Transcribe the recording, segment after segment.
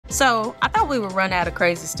So I thought we would run out of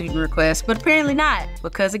crazy student requests, but apparently not.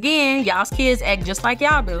 Because again, y'all's kids act just like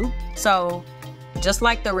y'all do. So just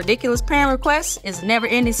like the ridiculous parent requests is a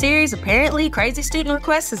never-ending series, apparently crazy student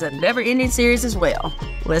requests is a never-ending series as well.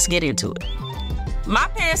 Let's get into it. My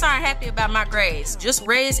parents aren't happy about my grades. Just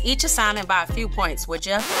raise each assignment by a few points, would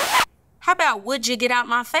ya? How about would you get out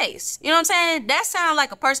my face? You know what I'm saying? That sounds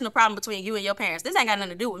like a personal problem between you and your parents. This ain't got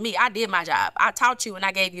nothing to do with me. I did my job. I taught you and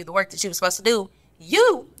I gave you the work that you were supposed to do.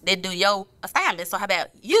 You didn't do your assignment, so how about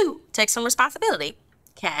you take some responsibility?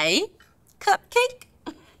 Okay? Cupcake?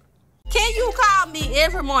 Can you call me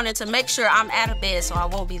every morning to make sure I'm out of bed so I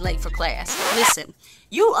won't be late for class? Listen,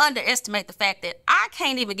 you underestimate the fact that I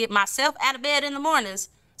can't even get myself out of bed in the mornings.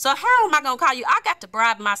 So how am I gonna call you? I got to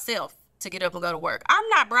bribe myself to get up and go to work. I'm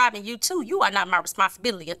not bribing you too. You are not my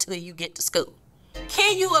responsibility until you get to school.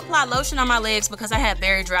 Can you apply lotion on my legs because I have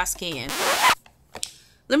very dry skin?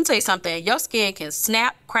 Let me tell you something. Your skin can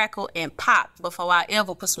snap, crackle, and pop before I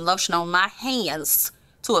ever put some lotion on my hands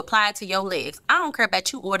to apply it to your legs. I don't care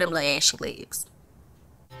about you or them little ashy legs.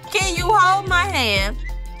 Can you hold my hand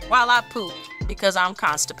while I poop because I'm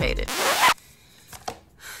constipated?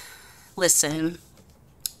 Listen,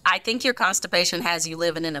 I think your constipation has you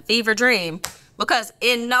living in a fever dream because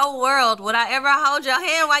in no world would I ever hold your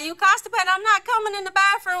hand while you constipated. I'm not coming in the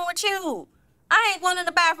bathroom with you. I ain't going in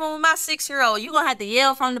the bathroom with my 6-year-old. You're going to have to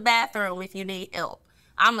yell from the bathroom if you need help.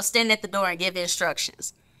 I'm going to stand at the door and give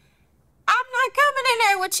instructions. I'm not coming in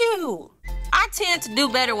there with you. I tend to do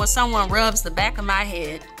better when someone rubs the back of my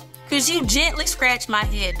head because you gently scratch my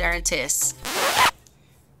head during tests.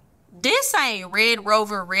 This ain't Red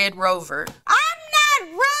Rover, Red Rover. I'm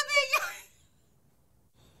not rubbing you.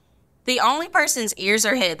 The only person's ears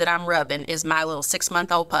or head that I'm rubbing is my little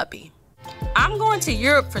 6-month-old puppy. I'm going to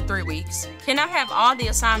Europe for 3 weeks. Can I have all the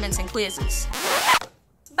assignments and quizzes?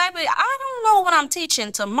 Baby, I don't know what I'm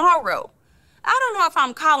teaching tomorrow. I don't know if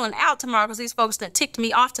I'm calling out tomorrow because these folks done ticked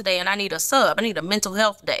me off today and I need a sub. I need a mental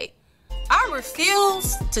health day. I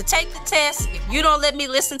refuse to take the test if you don't let me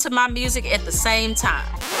listen to my music at the same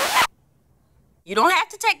time. You don't have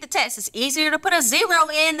to take the test. It's easier to put a 0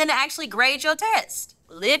 in than to actually grade your test.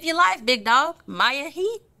 Live your life, big dog. Maya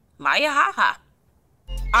he, Maya ha ha.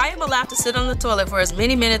 I am allowed to sit on the toilet for as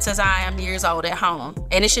many minutes as I am years old at home,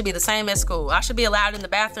 and it should be the same at school. I should be allowed in the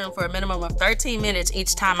bathroom for a minimum of 13 minutes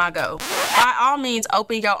each time I go. By all means,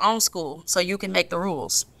 open your own school so you can make the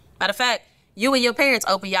rules. Matter of fact, you and your parents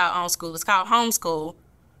open y'all own school. It's called homeschool,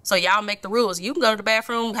 so y'all make the rules. You can go to the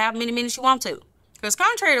bathroom however many minutes you want to. Because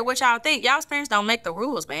contrary to what y'all think, y'all's parents don't make the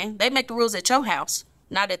rules, man. They make the rules at your house,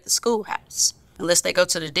 not at the schoolhouse. Unless they go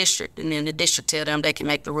to the district, and then the district tell them they can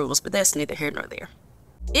make the rules, but that's neither here nor there.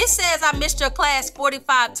 It says I missed your class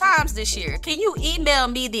 45 times this year. Can you email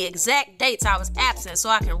me the exact dates I was absent so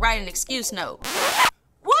I can write an excuse note?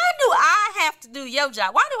 Why do I have to do your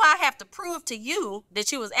job? Why do I have to prove to you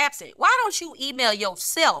that you was absent? Why don't you email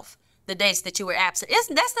yourself the dates that you were absent?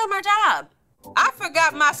 That's not my job. I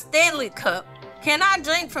forgot my Stanley cup. Can I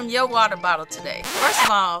drink from your water bottle today? First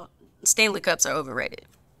of all, Stanley cups are overrated.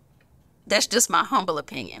 That's just my humble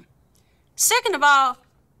opinion. Second of all,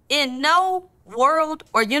 in no world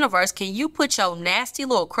or universe can you put your nasty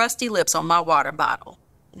little crusty lips on my water bottle.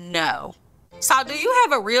 No. So do you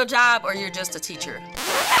have a real job or you're just a teacher?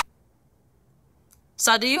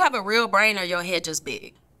 So do you have a real brain or your head just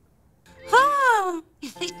big? I'm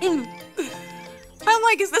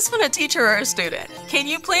like, is this from a teacher or a student? Can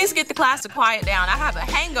you please get the class to quiet down? I have a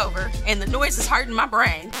hangover and the noise is hurting my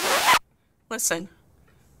brain. Listen,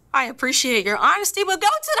 I appreciate your honesty, but go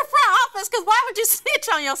to the front office because why would you snitch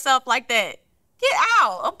on yourself like that? Get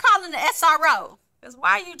out. I'm calling the SRO. Because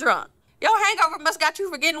why are you drunk? Your hangover must got you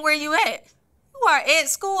forgetting where you at. You are at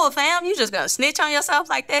school, fam. You just gonna snitch on yourself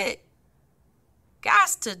like that?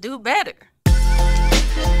 Gots to do better.